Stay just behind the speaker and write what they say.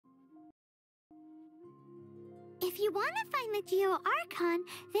If you want to find the Geo-Archon,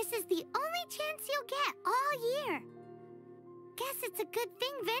 this is the only chance you'll get all year. Guess it's a good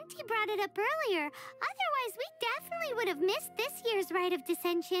thing Venti brought it up earlier. Otherwise, we definitely would have missed this year's Rite of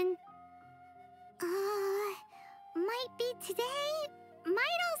Dissension. Might be today,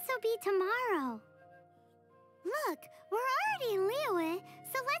 might also be tomorrow. Look, we're already in Liyue,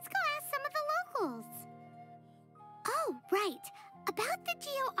 so let's go ask some of the locals. Oh, right. About the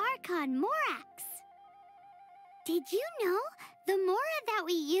Geo-Archon Morax. Did you know the Mora that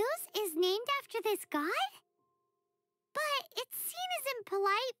we use is named after this god? But it's seen as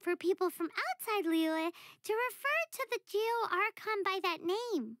impolite for people from outside Liyue to refer to the Geo-Archon by that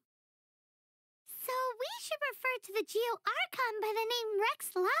name. So we should refer to the Geo-Archon by the name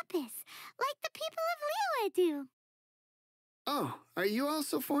Rex Lapis, like the people of Liyue do. Oh, are you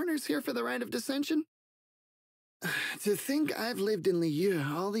also foreigners here for the Rite of Dissension? To think I've lived in Liyue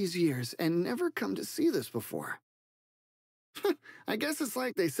all these years and never come to see this before. I guess it's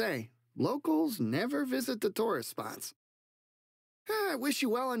like they say, locals never visit the tourist spots. I wish you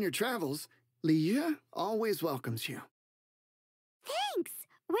well on your travels. Liyue always welcomes you. Thanks!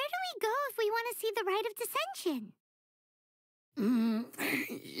 Where do we go if we want to see the Rite of Dissension?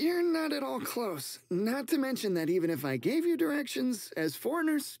 You're not at all close. Not to mention that even if I gave you directions, as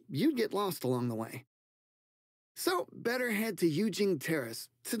foreigners, you'd get lost along the way. So, better head to Yujing Terrace,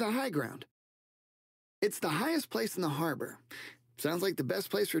 to the high ground. It's the highest place in the harbor. Sounds like the best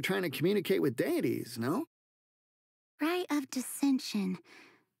place for trying to communicate with deities, no? Rite of Dissension.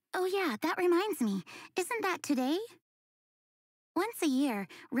 Oh yeah, that reminds me. Isn't that today? Once a year,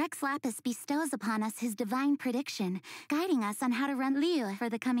 Rex Lapis bestows upon us his divine prediction, guiding us on how to run Liyue for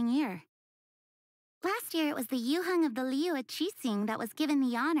the coming year. Last year, it was the Yuheng of the Liyue Qixing that was given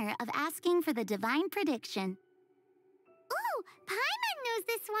the honor of asking for the divine prediction. Ooh, Paimon knows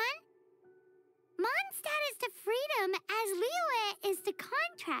this one! Mondstadt is to freedom as Liyue is to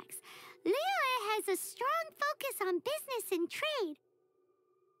contracts. Liyue has a strong focus on business and trade.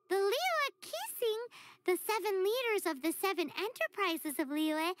 The Liyue Qixing, the 7 leaders of the 7 enterprises of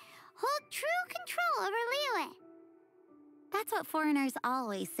Liyue, hold true control over Liyue. That's what foreigners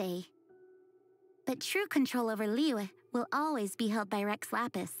always say. But true control over Liyue will always be held by Rex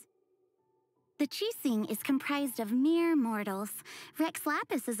Lapis. The Qixing is comprised of mere mortals. Rex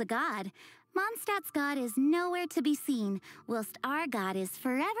Lapis is a god. Mondstadt's god is nowhere to be seen, whilst our god is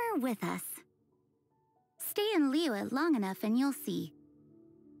forever with us. Stay in Liyue long enough and you'll see.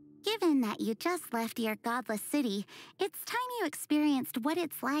 Given that you just left your godless city, it's time you experienced what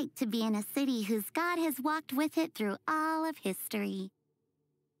it's like to be in a city whose god has walked with it through all of history.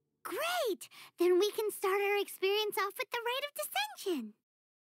 Great! Then we can start our experience off with the Rite of Dissension.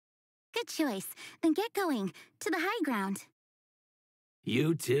 Good choice. Then get going, to the high ground.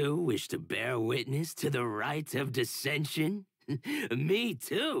 You two wish to bear witness to the Rite of Dissension? Me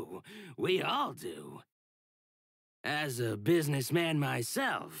too. We all do. As a businessman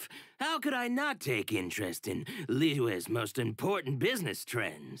myself, how could I not take interest in Liyue's most important business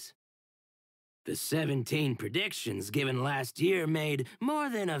trends? The 17 predictions given last year made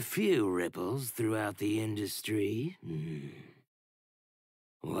more than a few ripples throughout the industry.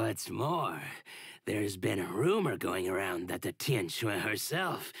 What's more, there's been a rumor going around that the Tianxue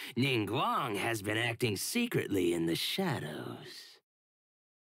herself, Ningguang, has been acting secretly in the shadows.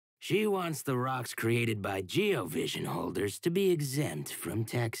 She wants the rocks created by Geovision holders to be exempt from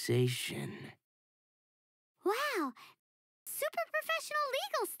taxation. Wow! Super professional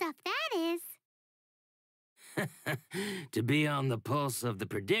legal stuff, that is. To be on the pulse of the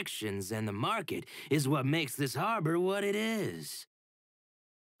predictions and the market is what makes this harbor what it is.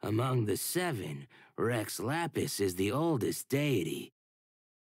 Among the 7, Rex Lapis is the oldest deity.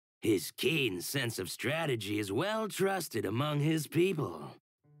 His keen sense of strategy is well trusted among his people.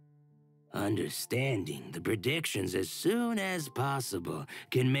 Understanding the predictions as soon as possible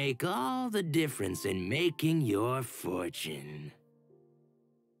can make all the difference in making your fortune.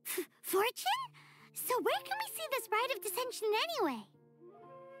 Fortune? So where can we see this Rite of Dissension anyway?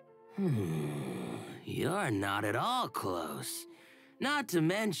 You're not at all close. Not to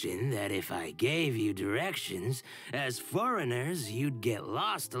mention that if I gave you directions, as foreigners, you'd get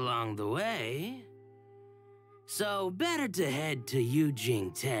lost along the way. So better to head to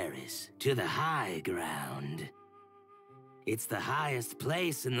Yujing Terrace, to the high ground. It's the highest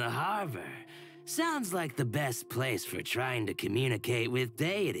place in the harbor. Sounds like the best place for trying to communicate with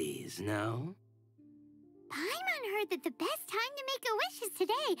deities, no? Paimon heard that the best time to make a wish is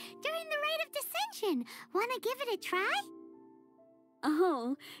today, during the Rite of Dissension. Wanna give it a try?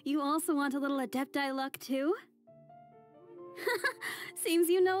 Oh, you also want a little Adepti luck too? Seems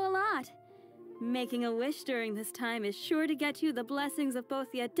you know a lot. Making a wish during this time is sure to get you the blessings of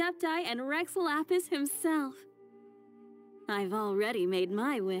both the Adepti and Rex Lapis himself. I've already made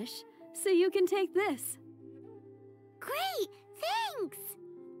my wish, so you can take this. Great! Thanks!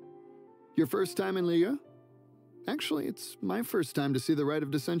 Your first time in Liyue? Actually, it's my first time to see the Rite of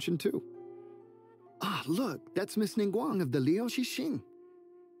Dissension, too. Ah, look, that's Miss Ningguang of the Liu Xixing.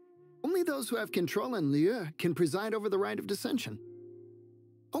 Only those who have control in Liyue can preside over the Rite of Dissension.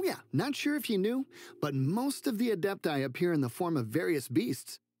 Oh yeah, not sure if you knew, but most of the Adepti appear in the form of various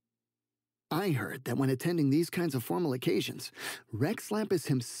beasts. I heard that when attending these kinds of formal occasions, Rex Lapis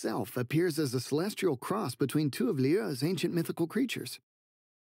himself appears as a celestial cross between two of Liyue's ancient mythical creatures.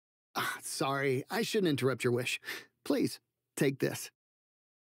 Ah, sorry, I shouldn't interrupt your wish. Please, take this.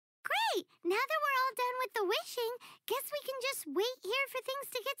 Great! Now that we're all done with the wishing, guess we can just wait here for things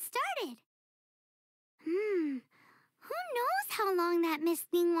to get started. Who knows how long that Miss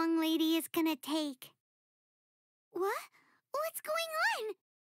Ningguang lady is gonna take? What? What's going on?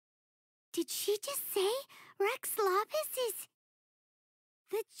 Did she just say Rex Lapis is...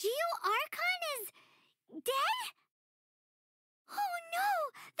 The Geo Archon is... dead? Oh no!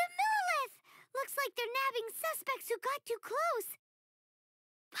 The Monolith! Looks like they're nabbing suspects who got too close.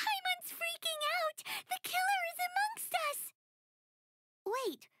 Paimon's freaking out! The killer is amongst us!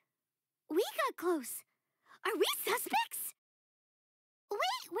 Wait, we got close. Are we suspects?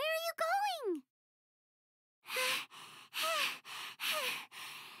 Wait, where are you going?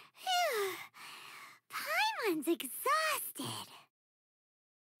 Paimon's exhausted.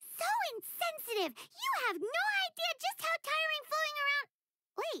 So insensitive! You have no idea just how tiring floating around...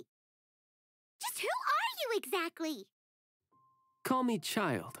 Wait, just who are you exactly? Call me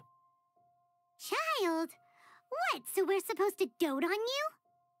Child. Child? What, so we're supposed to dote on you?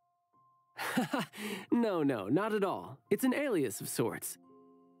 No, not at all. It's an alias of sorts.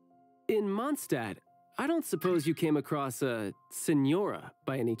 In Mondstadt, I don't suppose you came across a Senora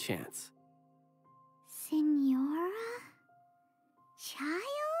by any chance. Senora?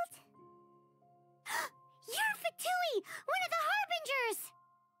 Child? You're Fatui, one of the Harbingers!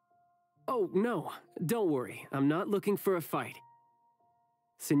 Oh, no. Don't worry. I'm not looking for a fight.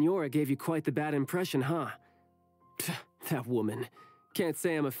 Senora gave you quite the bad impression, huh? Pfft, that woman. Can't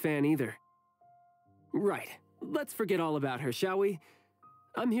say I'm a fan either. Right. Let's forget all about her, shall we?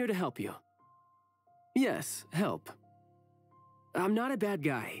 I'm here to help you. Yes, help. I'm not a bad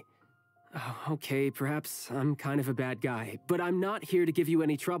guy. Oh, okay, perhaps I'm kind of a bad guy, but I'm not here to give you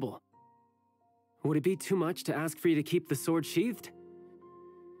any trouble. Would it be too much to ask for you to keep the sword sheathed?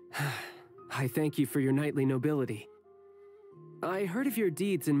 I thank you for your knightly nobility. I heard of your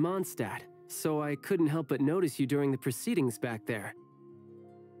deeds in Mondstadt, so I couldn't help but notice you during the proceedings back there.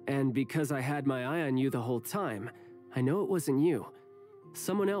 And because I had my eye on you the whole time, I know it wasn't you.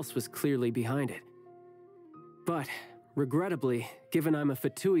 Someone else was clearly behind it. But, regrettably, given I'm a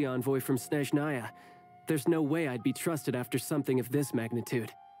Fatui envoy from Snezhnaya, there's no way I'd be trusted after something of this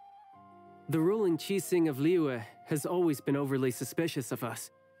magnitude. The ruling Qixing of Liyue has always been overly suspicious of us.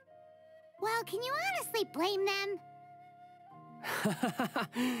 Well, can you honestly blame them?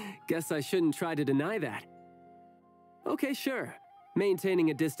 Guess I shouldn't try to deny that. Okay, sure. Maintaining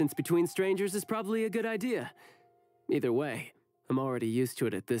a distance between strangers is probably a good idea. Either way, I'm already used to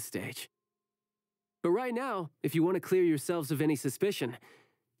it at this stage. But right now, if you want to clear yourselves of any suspicion,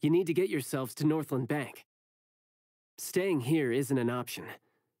 you need to get yourselves to Northland Bank. Staying here isn't an option.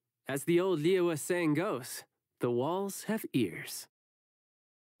 As the old Liyue saying goes, the walls have ears.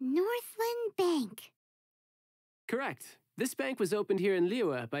 Northland Bank. Correct. This bank was opened here in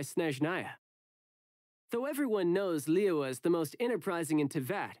Liyue by Snezhnaya. Though everyone knows Liyue is the most enterprising in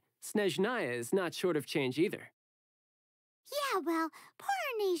Teyvat, Snezhnaya is not short of change either. Yeah, well,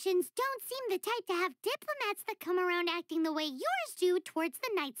 poorer nations don't seem the type to have diplomats that come around acting the way yours do towards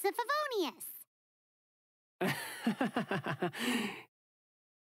the Knights of Favonius.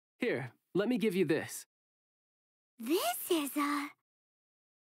 Here, let me give you this. This is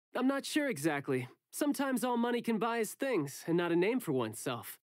I'm not sure exactly. Sometimes all money can buy is things, and not a name for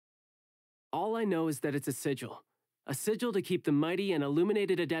oneself. All I know is that it's a sigil. A sigil to keep the mighty and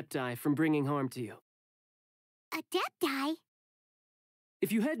illuminated Adepti from bringing harm to you. Adepti?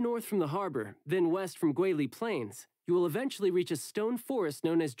 If you head north from the harbor, then west from Guili Plains, you will eventually reach a stone forest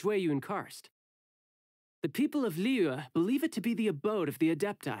known as Jueyun Karst. The people of Liyue believe it to be the abode of the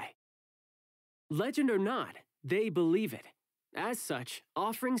Adepti. Legend or not, they believe it. As such,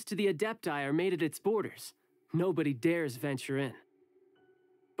 offerings to the Adepti are made at its borders. Nobody dares venture in.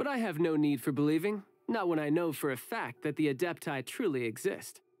 But I have no need for believing, not when I know for a fact that the Adepti truly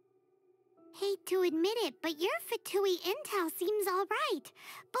exist. Hate to admit it, but your Fatui intel seems all right.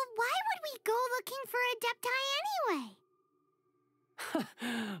 But why would we go looking for Adepti anyway?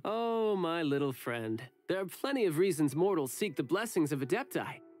 Oh, my little friend. There are plenty of reasons mortals seek the blessings of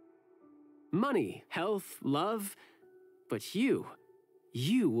Adepti. Money, health, love. But you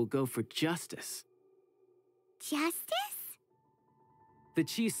will go for justice. Justice? The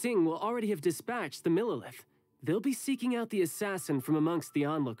Qi Xing will already have dispatched the Monolith. They'll be seeking out the assassin from amongst the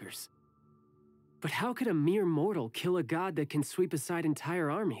onlookers. But how could a mere mortal kill a god that can sweep aside entire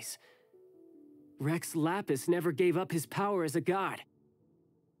armies? Rex Lapis never gave up his power as a god.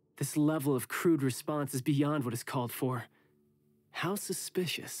 This level of crude response is beyond what is called for. How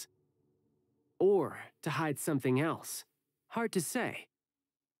suspicious. Or to hide something else. Hard to say.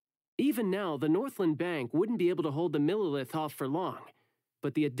 Even now, the Northland Bank wouldn't be able to hold the Monolith off for long,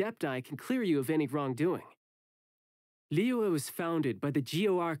 but the Adepti can clear you of any wrongdoing. Liyue was founded by the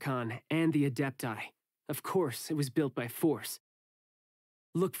Geo-Archon and the Adepti. Of course, it was built by force.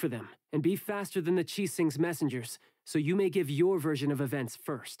 Look for them, and be faster than the Qi Xing's messengers, so you may give your version of events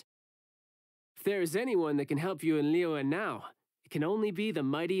first. If there is anyone that can help you in Liyue now, it can only be the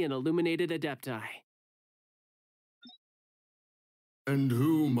mighty and illuminated Adepti. And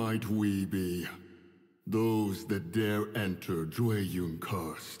who might we be? Those that dare enter Jueyun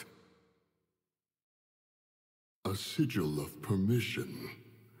Karst. A sigil of permission.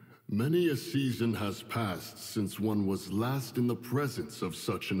 Many a season has passed since one was last in the presence of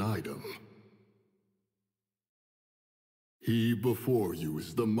such an item. He before you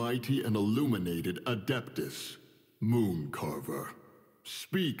is the mighty and illuminated Adeptus, Mooncarver.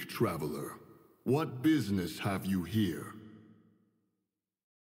 Speak, traveler. What business have you here?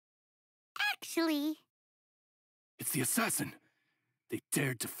 Actually... It's the assassin. They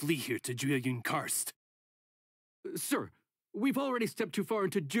dared to flee here to Jueyun Karst. Sir, we've already stepped too far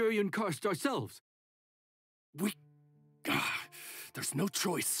into Jueyun Karst ourselves. There's no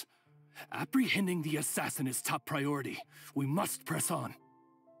choice. Apprehending the assassin is top priority. We must press on.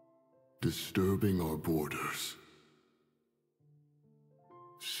 Disturbing our borders.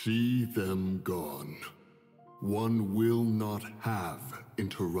 See them gone. One will not have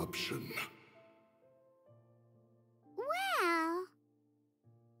interruption. Well...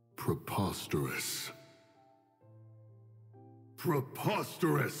 Preposterous.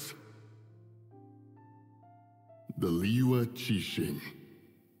 Preposterous! The Liyue Qixing.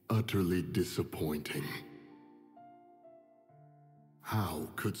 Utterly disappointing. How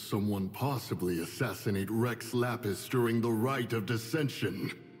could someone possibly assassinate Rex Lapis during the Rite of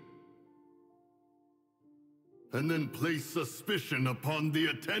Dissension? And then place suspicion upon the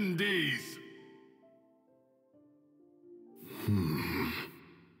attendees?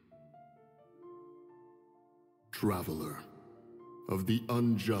 Traveler, of the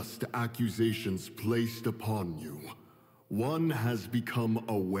unjust accusations placed upon you, one has become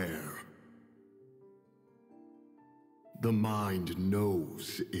aware. The mind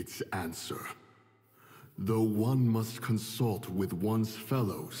knows its answer, though one must consult with one's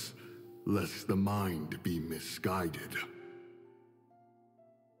fellows, lest the mind be misguided.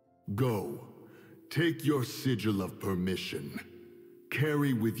 Go, take your sigil of permission.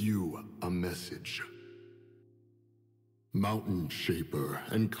 Carry with you a message. Mountain Shaper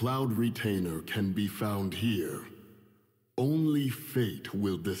and Cloud Retainer can be found here. Only fate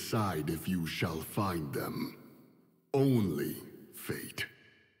will decide if you shall find them. Only fate.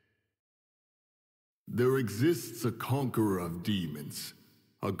 There exists a conqueror of demons,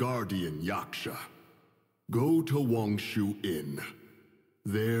 a guardian Yaksha. Go to Wangshu Inn.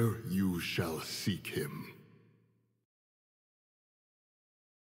 There you shall seek him.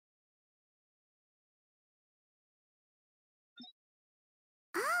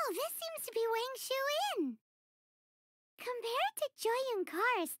 Oh, this seems to be Wangshu Inn. Compared to Jueyun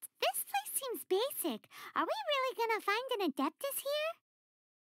Karst, this place seems basic. Are we really gonna find an Adeptus here?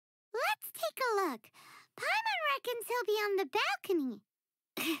 Let's take a look. Paimon reckons he'll be on the balcony.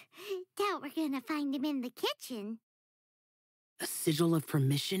 Doubt we're gonna find him in the kitchen. A sigil of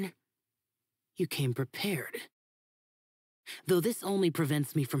permission? You came prepared. Though this only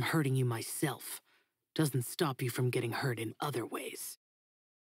prevents me from hurting you myself, doesn't stop you from getting hurt in other ways.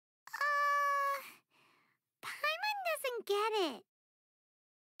 Paimon doesn't get it.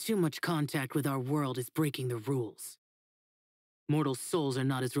 Too much contact with our world is breaking the rules. Mortal souls are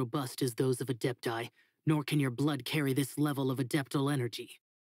not as robust as those of Adepti, nor can your blood carry this level of adeptal energy.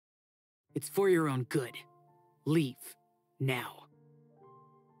 It's for your own good. Leave. Now.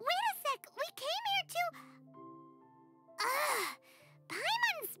 Wait a sec, we came here to...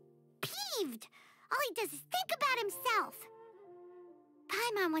 Paimon's peeved. All he does is think about himself.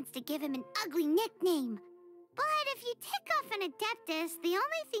 Paimon wants to give him an ugly nickname. But if you tick off an Adeptus, the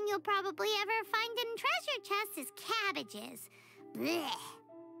only thing you'll probably ever find in treasure chests is cabbages. Blech.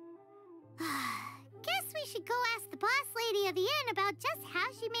 Guess we should go ask the boss lady of the inn about just how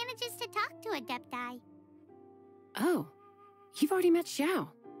she manages to talk to Adepti. Oh, you've already met Xiao.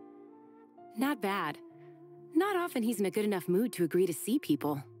 Not bad. Not often he's in a good enough mood to agree to see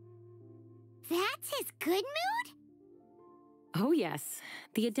people. That's his good mood? Oh yes,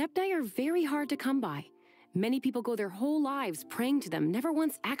 the Adepti are very hard to come by. Many people go their whole lives praying to them, never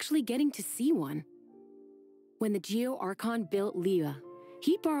once actually getting to see one. When the Geo Archon built Liyue,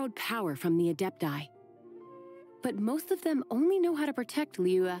 he borrowed power from the Adepti. But most of them only know how to protect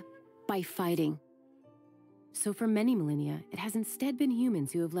Liyue by fighting. So for many millennia, it has instead been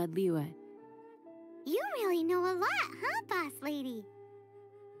humans who have led Liyue. You really know a lot, huh, boss lady?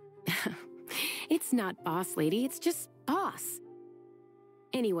 It's not boss lady, it's just boss.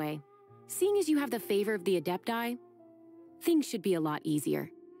 Anyway, seeing as you have the favor of the Adepti, things should be a lot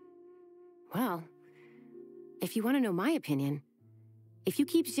easier. Well, if you want to know my opinion, if you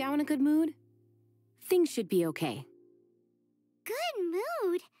keep Xiao in a good mood, things should be okay. Good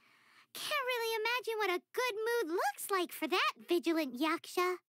mood? Can't really imagine what a good mood looks like for that vigilant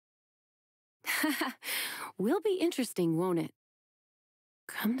yaksha. Will be interesting, won't it?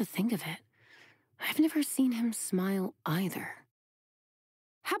 Come to think of it, I've never seen him smile either.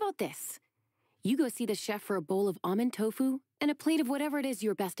 How about this? You go see the chef for a bowl of almond tofu and a plate of whatever it is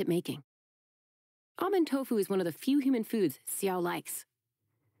you're best at making. Almond tofu is one of the few human foods Xiao likes.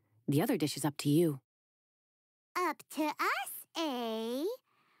 The other dish is up to you. Up to us, eh?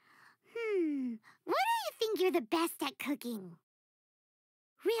 What do you think you're the best at cooking?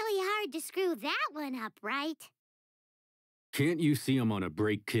 Really hard to screw that one up, right? Can't you see I'm on a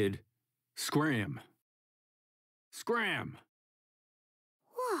break, kid? Scram. Scram!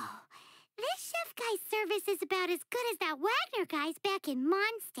 Whoa, this chef guy's service is about as good as that Wagner guy's back in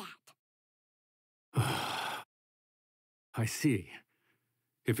Mondstadt. I see.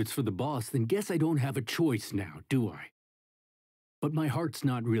 If it's for the boss, then guess I don't have a choice now, do I? But my heart's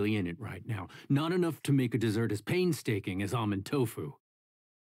not really in it right now. Not enough to make a dessert as painstaking as almond tofu.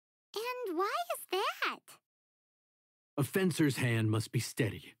 And why is that? A fencer's hand must be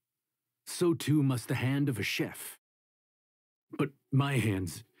steady. So too must the hand of a chef. But my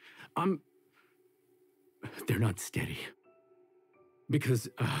hands, they're not steady. Because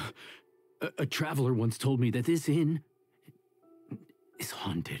a traveler once told me that this inn is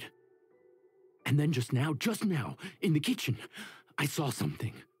haunted. And then just now, in the kitchen, I saw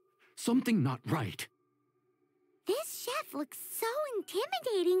something. Something not right. This chef looks so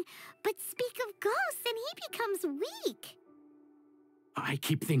intimidating, but speak of ghosts and he becomes weak. I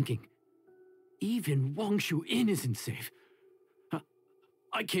keep thinking, even Wangshu Inn isn't safe.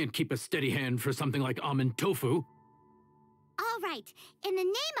 I can't keep a steady hand for something like almond tofu. All right, in the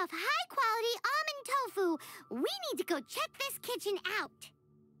name of high-quality almond tofu, we need to go check this kitchen out.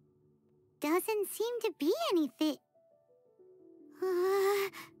 Doesn't seem to be anything.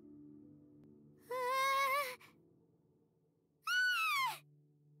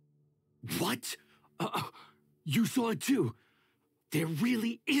 What? You saw it too? There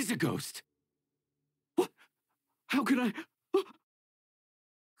really is a ghost. What? How could I?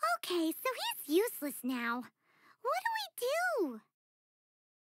 Okay, so he's useless now. What do we do?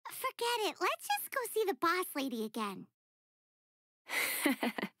 Forget it. Let's just go see the boss lady again.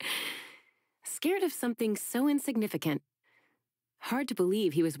 Scared of something so insignificant. Hard to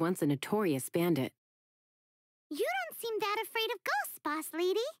believe he was once a notorious bandit. You don't seem that afraid of ghosts, boss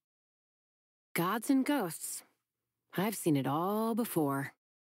lady. Gods and ghosts. I've seen it all before.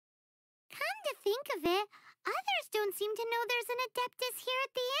 Come to think of it, others don't seem to know there's an Adeptus here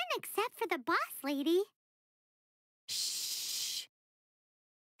at the inn except for the boss lady. Shh.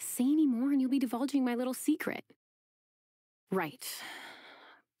 Say any more and you'll be divulging my little secret. Right.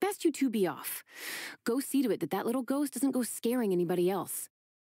 Best you two be off. Go see to it that little ghost doesn't go scaring anybody else.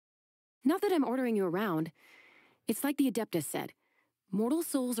 Not that I'm ordering you around. It's like the Adeptus said. Mortal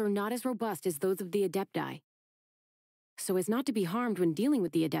souls are not as robust as those of the Adepti. So as not to be harmed when dealing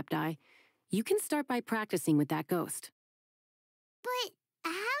with the Adepti, you can start by practicing with that ghost. But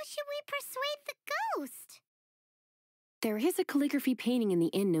how should we persuade the ghost? There is a calligraphy painting in the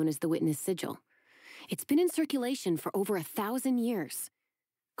inn known as the Witness Sigil. It's been in circulation for over 1,000 years.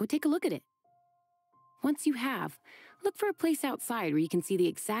 Go take a look at it. Once you have, look for a place outside where you can see the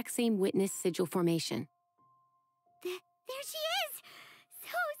exact same Witness Sigil formation. There she is!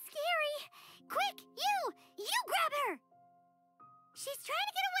 So scary! Quick, you grab her! She's trying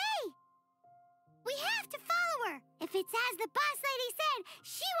to get away! We have to follow her! If it's as the boss lady said,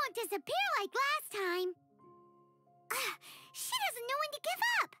 disappear like last time. She doesn't know when to give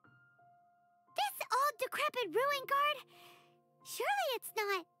up. This old decrepit ruin guard, surely it's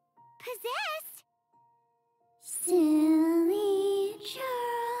not possessed. Silly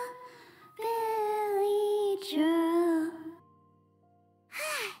churl, Billy churl.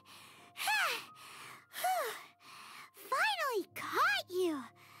 Finally caught you.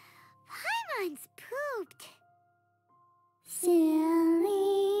 Paimon's pooped.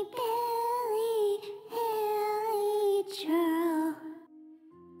 Silly Billy, Hilly churl.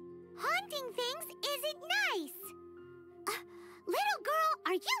 Haunting things isn't nice. Little girl,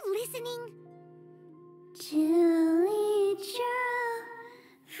 are you listening? Chilly churl,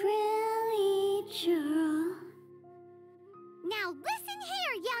 frilly churl. Now listen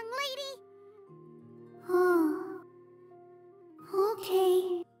here, young lady. Oh,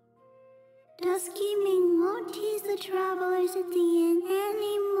 okay. Dusky Ming won't tease the travelers at the inn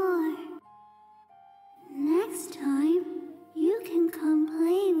anymore. Next time, you can come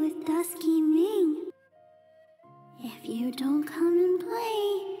play with Dusky Ming. If you don't come and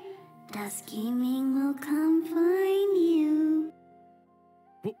play, Dusky Ming will come find you.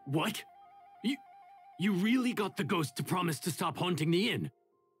 What? You really got the ghost to promise to stop haunting the inn?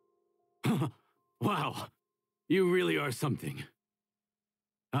 Wow, you really are something.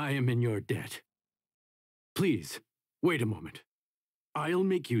 I am in your debt. Please, wait a moment. I'll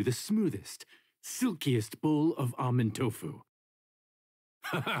make you the smoothest, silkiest bowl of almond tofu.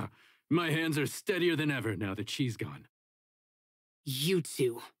 Haha, my hands are steadier than ever now that she's gone. You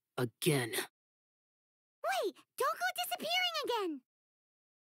two, again. Wait, don't go disappearing again.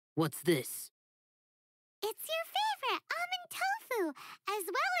 What's this? It's your favorite almond tofu, as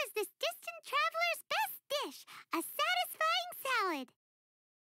well as this distant traveler's best dish, a satisfying salad.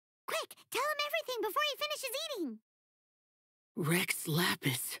 Quick, tell him everything before he finishes eating. Rex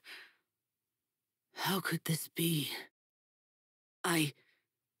Lapis. How could this be? I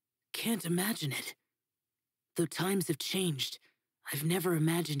can't imagine it. Though times have changed, I've never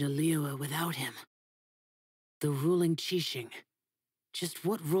imagined a Liyue without him. The ruling Qixing. Just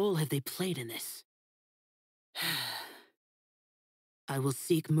what role have they played in this? I will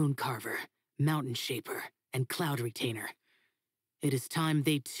seek Mooncarver, Mountain Shaper, and Cloud Retainer. It is time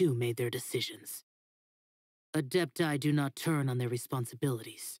they too made their decisions. Adepti do not turn on their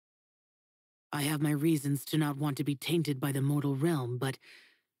responsibilities. I have my reasons to not want to be tainted by the mortal realm, but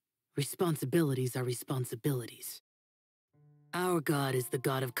responsibilities are responsibilities. Our god is the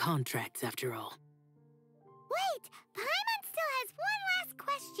god of contracts, after all. Wait, Paimon still has one last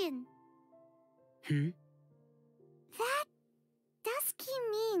question. That Dusky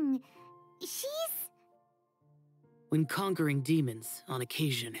Ming, she's... When conquering demons, on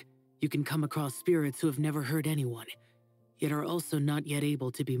occasion, you can come across spirits who have never hurt anyone, yet are also not yet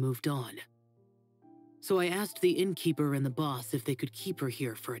able to be moved on. So I asked the innkeeper and the boss if they could keep her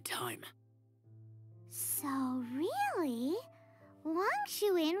here for a time. So really,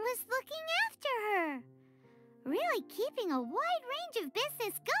 Wangshu Inn was looking after her. Really keeping a wide range of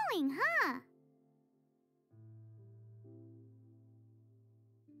business going, huh?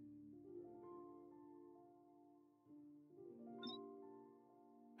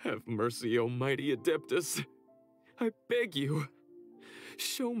 Have mercy, O mighty Adeptus. I beg you,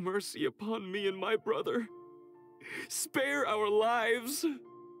 show mercy upon me and my brother. Spare our lives.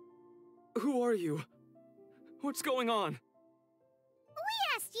 Who are you? What's going on?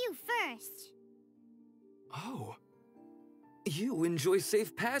 We asked you first. Oh. You enjoy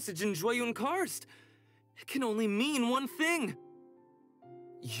safe passage in Joyun Karst. It can only mean one thing.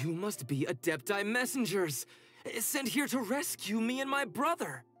 You must be Adepti messengers, sent here to rescue me and my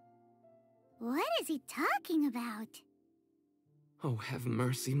brother. What is he talking about? Oh, have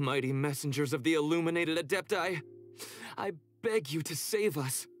mercy, mighty messengers of the illuminated Adepti. I beg you to save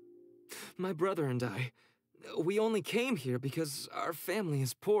us. My brother and I, we only came here because our family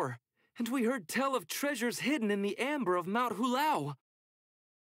is poor, and we heard tell of treasures hidden in the amber of Mount Hulao.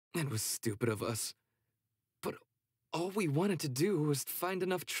 It was stupid of us. But all we wanted to do was find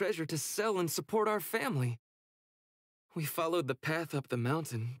enough treasure to sell and support our family. We followed the path up the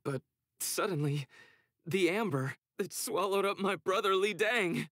mountain, but suddenly, the amber, it swallowed up my brother Li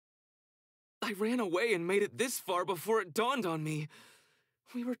Dang. I ran away and made it this far before it dawned on me.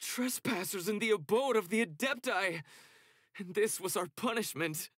 We were trespassers in the abode of the Adepti, and this was our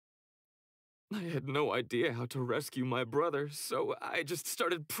punishment. I had no idea how to rescue my brother, so I just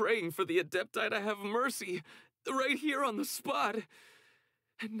started praying for the Adepti to have mercy, right here on the spot.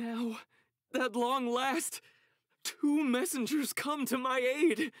 And now, at long last, 2 messengers come to my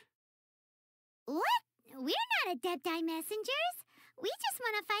aid. What? We're not Adepti messengers. We just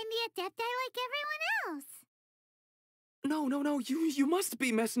want to find the Adepti like everyone else. No, you must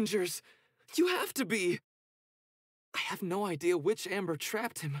be messengers. You have to be. I have no idea which Amber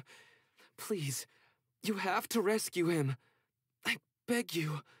trapped him. Please, you have to rescue him. I beg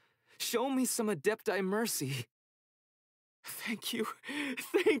you, show me some Adepti mercy. Thank you,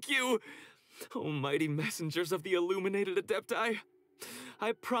 thank you. Almighty messengers of the illuminated Adepti,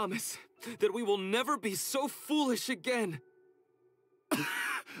 I promise that we will never be so foolish again.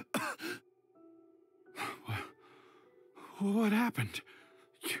 What happened?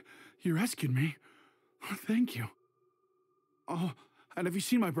 You rescued me. Thank you. Oh, and have you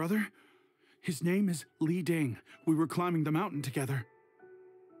seen my brother? His name is Li Ding. We were climbing the mountain together.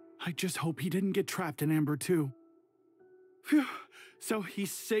 I just hope he didn't get trapped in Amber too. Phew. So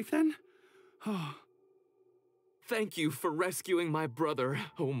he's safe then? Oh. Thank you for rescuing my brother,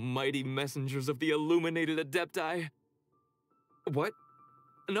 O mighty messengers of the illuminated Adepti. What?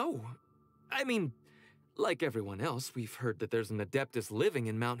 No. I mean, like everyone else, we've heard that there's an Adeptus living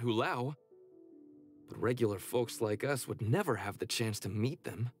in Mount Hulao. But regular folks like us would never have the chance to meet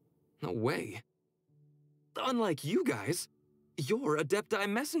them. No way. Unlike you guys, you're Adepti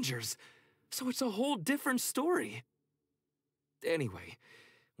messengers, so it's a whole different story. Anyway,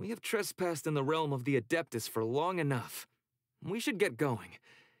 we have trespassed in the realm of the Adeptus for long enough. We should get going.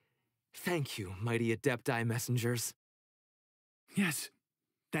 Thank you, mighty Adepti messengers. Yes,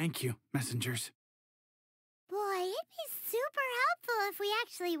 thank you, messengers. Boy, it'd be super helpful if we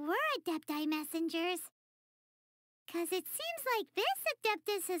actually were Adepti messengers. 'Cause it seems like this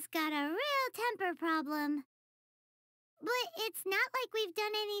Adeptus has got a real temper problem. But it's not like we've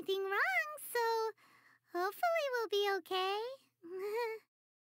done anything wrong, so hopefully we'll be okay.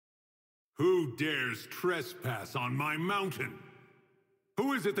 Who dares trespass on my mountain?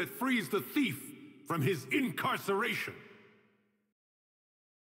 Who is it that frees the thief from his incarceration?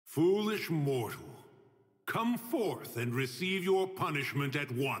 Foolish mortal, come forth and receive your punishment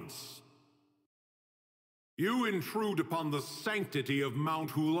at once. You intrude upon the sanctity of Mount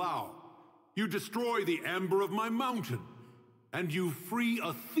Hulao. You destroy the amber of my mountain, and you free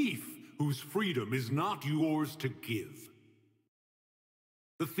a thief whose freedom is not yours to give.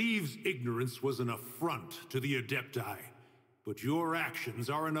 The thief's ignorance was an affront to the Adepti, but your actions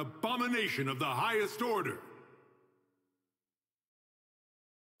are an abomination of the highest order.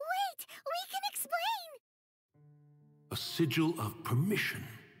 Wait, we can explain! A sigil of permission.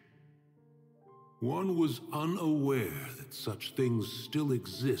 One was unaware that such things still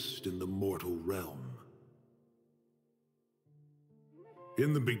exist in the mortal realm.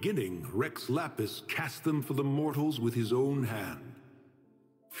 In the beginning, Rex Lapis cast them for the mortals with his own hand.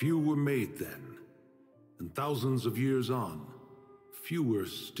 Few were made then, and thousands of years on, fewer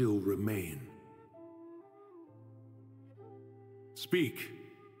still remain. Speak.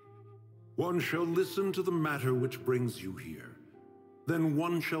 One shall listen to the matter which brings you here. Then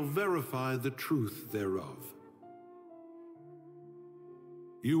one shall verify the truth thereof.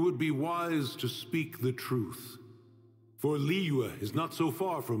 You would be wise to speak the truth, for Liyue is not so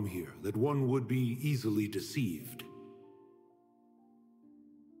far from here that one would be easily deceived.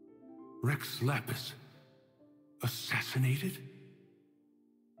 Rex Lapis, assassinated?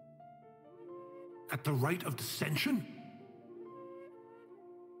 At the rite of dissension?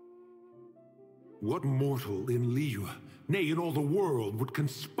 What mortal in Liyue, nay, in all the world, would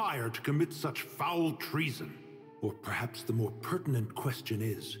conspire to commit such foul treason? Or perhaps the more pertinent question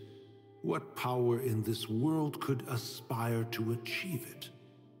is, what power in this world could aspire to achieve it?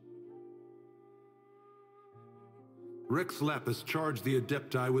 Rex Lapis charged the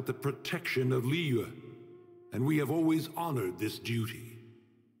Adepti with the protection of Liyue, and we have always honored this duty.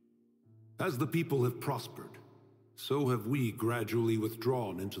 As the people have prospered, so have we gradually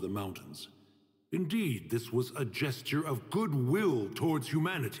withdrawn into the mountains. Indeed, this was a gesture of goodwill towards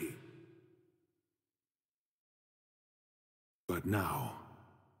humanity. But now,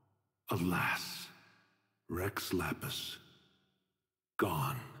 alas, Rex Lapis,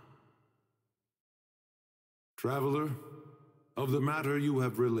 gone. Traveler, of the matter you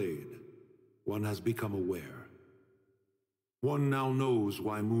have relayed, one has become aware. One now knows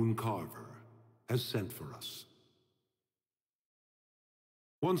why Moon Carver has sent for us.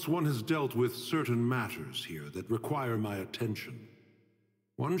 Once one has dealt with certain matters here that require my attention,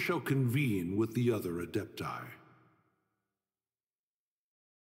 one shall convene with the other Adepti.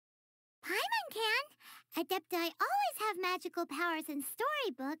 Paimon can. Adepti always have magical powers in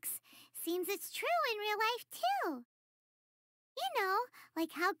storybooks. Seems it's true in real life, too. You know,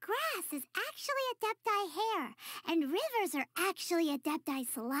 like how grass is actually Adepti hair, and rivers are actually Adepti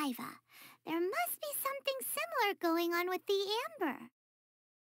saliva. There must be something similar going on with the amber.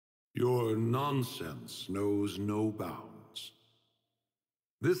 Your nonsense knows no bounds.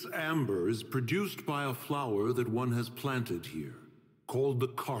 This amber is produced by a flower that one has planted here, called the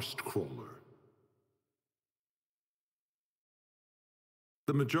karst crawler.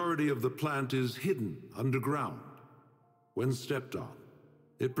 The majority of the plant is hidden underground. When stepped on,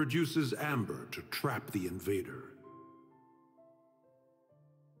 it produces amber to trap the invader.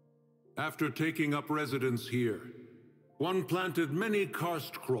 After taking up residence here, one planted many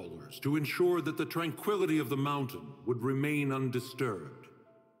karst crawlers to ensure that the tranquility of the mountain would remain undisturbed.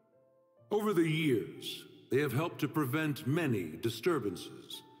 Over the years, they have helped to prevent many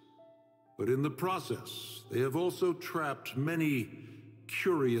disturbances. But in the process, they have also trapped many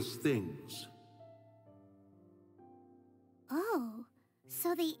curious things. Oh,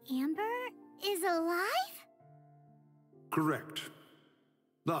 so the amber is alive? Correct.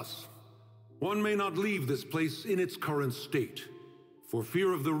 Thus, one may not leave this place in its current state, for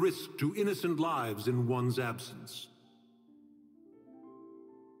fear of the risk to innocent lives in one's absence.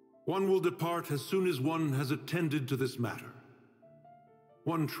 One will depart as soon as one has attended to this matter.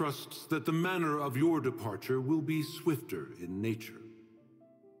 One trusts that the manner of your departure will be swifter in nature.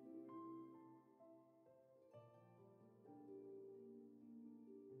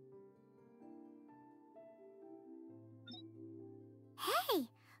 Hey,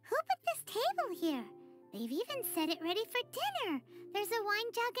 who put this table here? They've even set it ready for dinner. There's a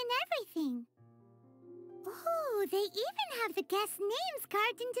wine jug and everything. Ooh, they even have the guests' names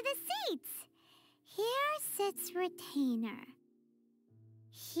carved into the seats. Here sits Retainer.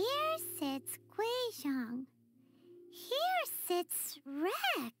 Here sits Guizhong. Here sits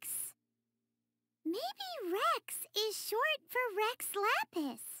Rex. Maybe Rex is short for Rex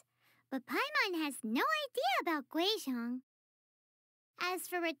Lapis. But Paimon has no idea about Guizhong. As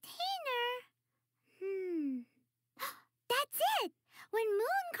for Retainer... That's it! When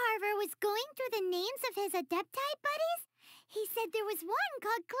Mooncarver was going through the names of his Adepti buddies, he said there was one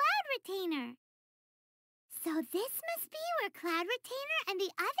called Cloud Retainer. So this must be where Cloud Retainer and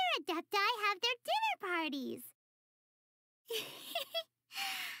the other Adepti have their dinner parties.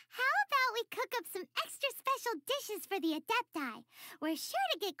 How about we cook up some extra special dishes for the Adepti? We're sure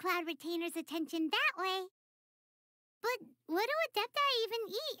to get Cloud Retainer's attention that way. But what do Adepti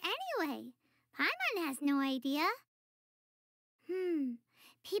even eat anyway? Paimon has no idea.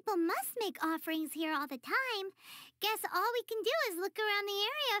 People must make offerings here all the time. Guess all we can do is look around the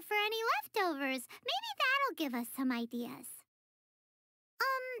area for any leftovers. Maybe that'll give us some ideas.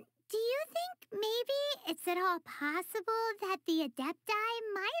 Do you think maybe it's at all possible that the Adepti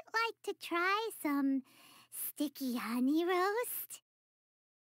might like to try some sticky honey roast?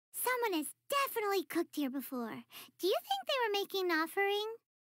 Someone has definitely cooked here before. Do you think they were making an offering?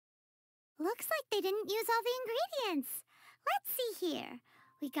 Looks like they didn't use all the ingredients. Let's see here.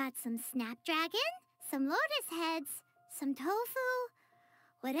 We got some snapdragon, some lotus heads, some tofu.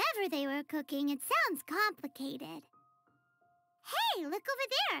 Whatever they were cooking, it sounds complicated. Hey, look over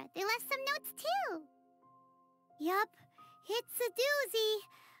there. They left some notes too. Yup, it's a doozy.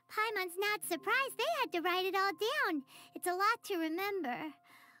 Paimon's not surprised they had to write it all down. It's a lot to remember.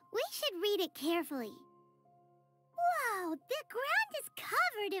 We should read it carefully. Whoa, the ground is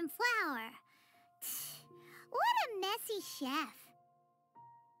covered in flour. What a messy chef.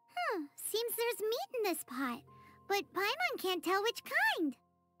 Seems there's meat in this pot, but Paimon can't tell which kind.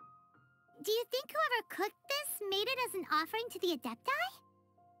 Do you think whoever cooked this made it as an offering to the Adepti?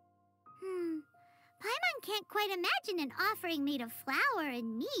 Paimon can't quite imagine an offering made of flour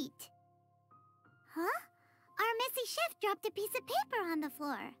and meat. Huh? Our messy chef dropped a piece of paper on the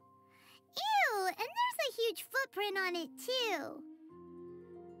floor. Ew, and there's a huge footprint on it too.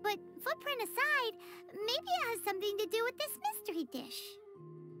 But footprint aside, maybe it has something to do with this mystery dish.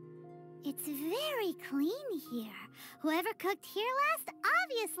 It's very clean here. Whoever cooked here last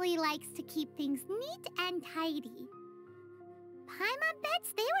obviously likes to keep things neat and tidy. Paimon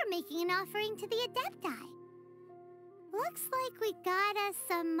bets they were making an offering to the Adepti. Looks like we got us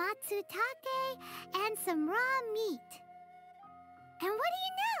some matsutake and some raw meat. And what do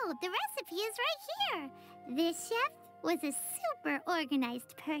you know? The recipe is right here. This chef was a super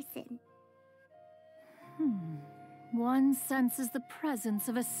organized person. One senses the presence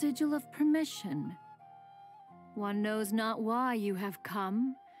of a sigil of permission. One knows not why you have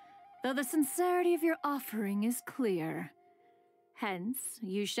come, though the sincerity of your offering is clear. Hence,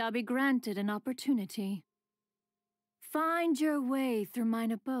 you shall be granted an opportunity. Find your way through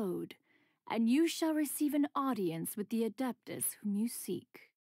mine abode, and you shall receive an audience with the Adeptus whom you seek.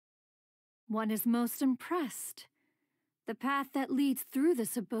 One is most impressed The path that leads through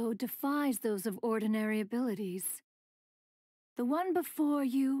this abode defies those of ordinary abilities. The one before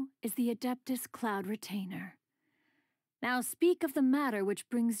you is the Adeptus Cloud Retainer. Now speak of the matter which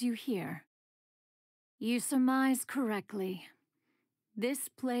brings you here. You surmise correctly. This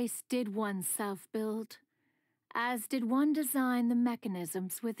place did one self-build, as did one design the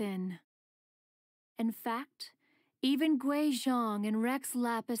mechanisms within. In fact, even Gui Zhang and Rex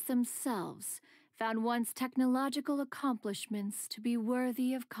Lapis themselves found one's technological accomplishments to be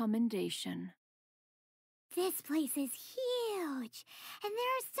worthy of commendation. This place is huge, and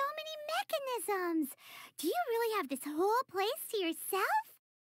there are so many mechanisms. Do you really have this whole place to yourself?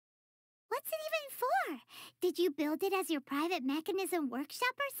 What's it even for? Did you build it as your private mechanism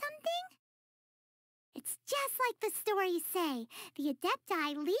workshop or something? It's just like the stories say. The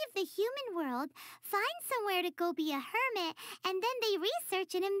Adepti leave the human world, find somewhere to go be a hermit, and then they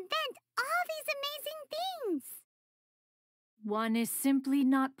research and invent all these amazing things. One is simply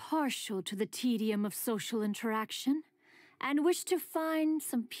not partial to the tedium of social interaction, and wished to find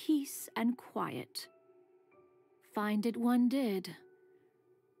some peace and quiet. Find it one did.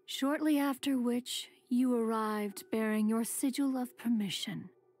 Shortly after which, you arrived bearing your sigil of permission.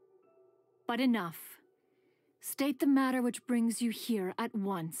 But enough. State the matter which brings you here at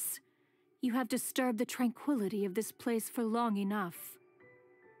once. You have disturbed the tranquility of this place for long enough.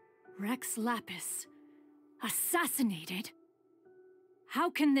 Rex Lapis, assassinated?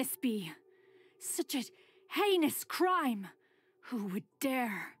 How can this be? Such a heinous crime! Who would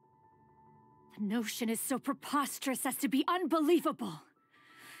dare? The notion is so preposterous as to be unbelievable.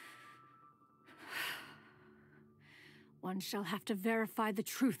 One shall have to verify the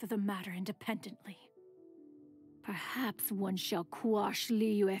truth of the matter independently. Perhaps one shall quash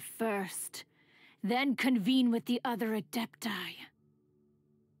Liyue first, then convene with the other Adepti.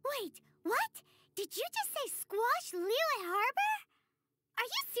 Wait, what? Did you just say squash Liyue Harbor? Are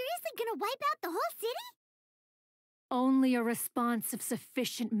you seriously gonna wipe out the whole city? Only a response of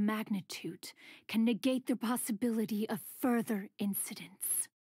sufficient magnitude can negate the possibility of further incidents.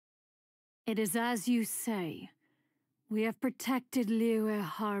 It is as you say. We have protected Liyue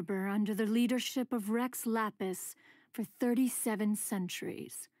Harbor under the leadership of Rex Lapis for 37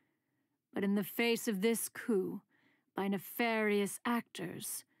 centuries. But in the face of this coup, by nefarious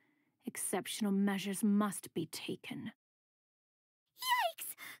actors, exceptional measures must be taken.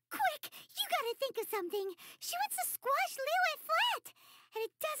 Yikes! Quick, you gotta think of something. She wants to squash Liyue flat, and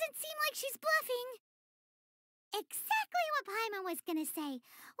it doesn't seem like she's bluffing. Exactly what Paimon was gonna say.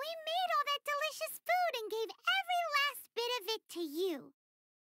 We made all that delicious food and gave every last bit of it to you.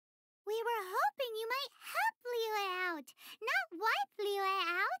 We were hoping you might help Liyue out, not wipe Liyue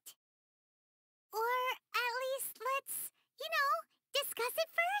out. Or at least let's, discuss it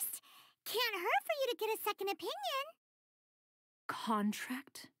first. Can't hurt for you to get a second opinion.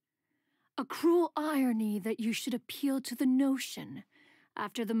 Contract? A cruel irony that you should appeal to the notion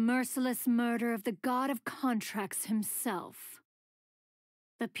after the merciless murder of the god of contracts himself.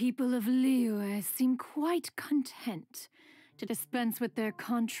 The people of Liyue seem quite content to dispense with their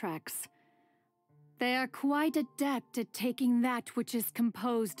contracts. They are quite adept at taking that which is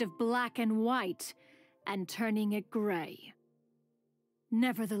composed of black and white and turning it gray.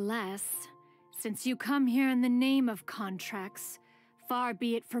 Nevertheless, since you come here in the name of contracts, far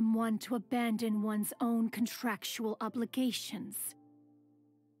be it from one to abandon one's own contractual obligations.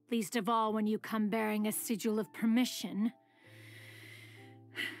 Least of all when you come bearing a sigil of permission.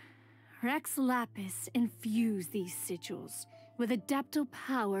 Rex Lapis infused these sigils with adeptal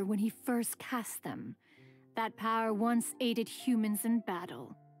power when he first cast them. That power once aided humans in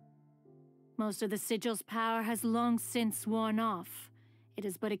battle. Most of the sigil's power has long since worn off. It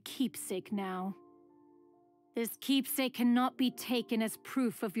is but a keepsake now. This keepsake cannot be taken as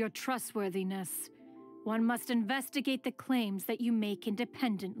proof of your trustworthiness. One must investigate the claims that you make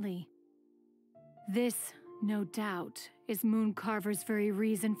independently. This, no doubt, is Mooncarver's very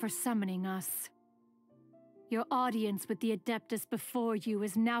reason for summoning us. Your audience with the Adeptus before you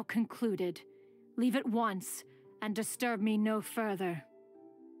is now concluded. Leave at once, and disturb me no further.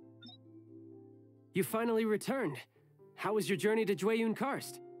 You finally returned. How was your journey to Jueyun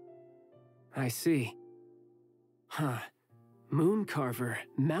Karst? I see. Huh. Mooncarver,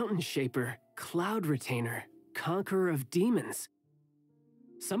 Mountain Shaper, Cloud Retainer, Conqueror of Demons.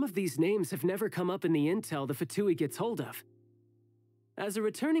 Some of these names have never come up in the intel the Fatui gets hold of. As a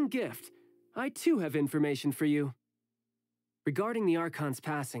returning gift, I too have information for you. Regarding the Archon's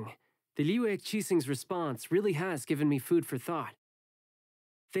passing, the Liyue Qixing's response really has given me food for thought.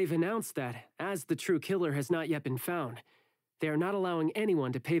 They've announced that, as the true killer has not yet been found, they are not allowing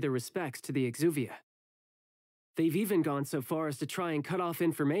anyone to pay their respects to the Exuvia. They've even gone so far as to try and cut off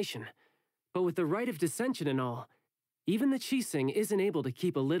information. But with the rite of dissension and all, even the Qixing isn't able to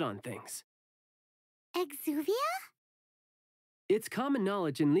keep a lid on things. Exuvia? It's common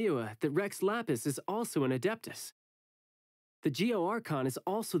knowledge in Liyue that Rex Lapis is also an Adeptus. The Geo-Archon is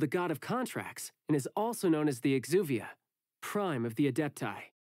also the god of contracts, and is also known as the Exuvia, prime of the Adepti.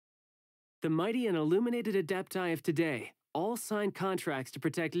 The mighty and illuminated Adepti of today all signed contracts to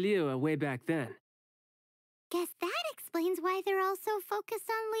protect Liyue way back then. Guess that explains why they're all so focused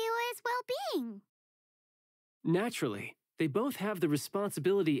on Liyue's well-being. Naturally, they both have the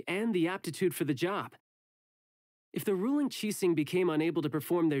responsibility and the aptitude for the job. If the ruling Qixing became unable to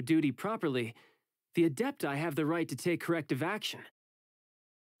perform their duty properly, the Adepti have the right to take corrective action.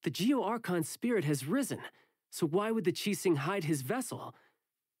 The Geo-Archon's spirit has risen, so why would the Qixing hide his vessel?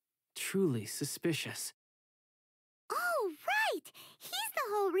 Truly suspicious. Oh, right! He's the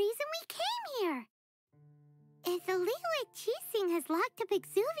whole reason we came here! If the Liyue Qixing has locked up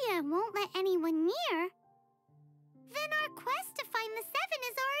Exuvia and won't let anyone near, then our quest to find the Seven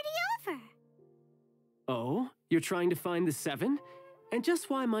is already over. Oh, you're trying to find the Seven? And just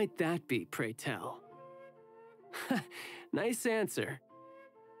why might that be, pray tell? Nice answer.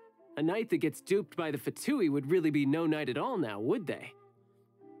 A knight that gets duped by the Fatui would really be no knight at all now, would they?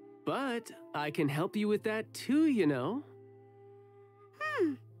 But I can help you with that too, you know.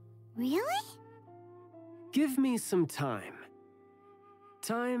 Really? Give me some time.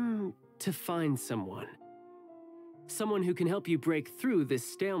 Time to find someone. Someone who can help you break through this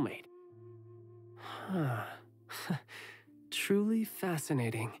stalemate. Truly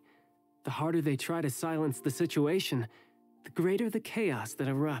fascinating. The harder they try to silence the situation, the greater the chaos that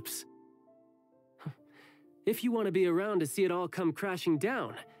erupts. If you want to be around to see it all come crashing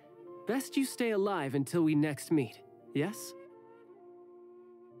down, best you stay alive until we next meet, yes?